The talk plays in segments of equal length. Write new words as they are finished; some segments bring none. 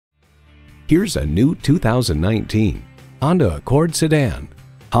Here's a new 2019 Honda Accord sedan.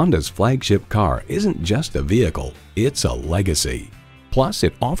 Honda's flagship car isn't just a vehicle, it's a legacy. Plus,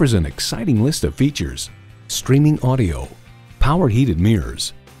 it offers an exciting list of features: streaming audio, power heated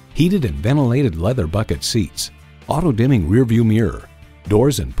mirrors, heated and ventilated leather bucket seats, auto-dimming rearview mirror,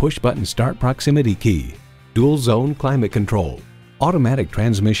 doors and push-button start proximity key, dual-zone climate control, automatic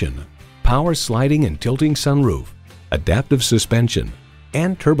transmission, power sliding and tilting sunroof, adaptive suspension,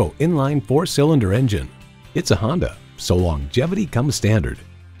 and turbo inline 4-cylinder engine. It's a Honda, so longevity comes standard.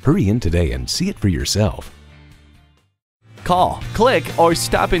 Hurry in today and see it for yourself. Call, click, or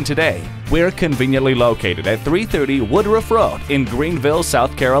stop in today. We're conveniently located at 330 Woodruff Road in Greenville,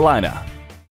 South Carolina.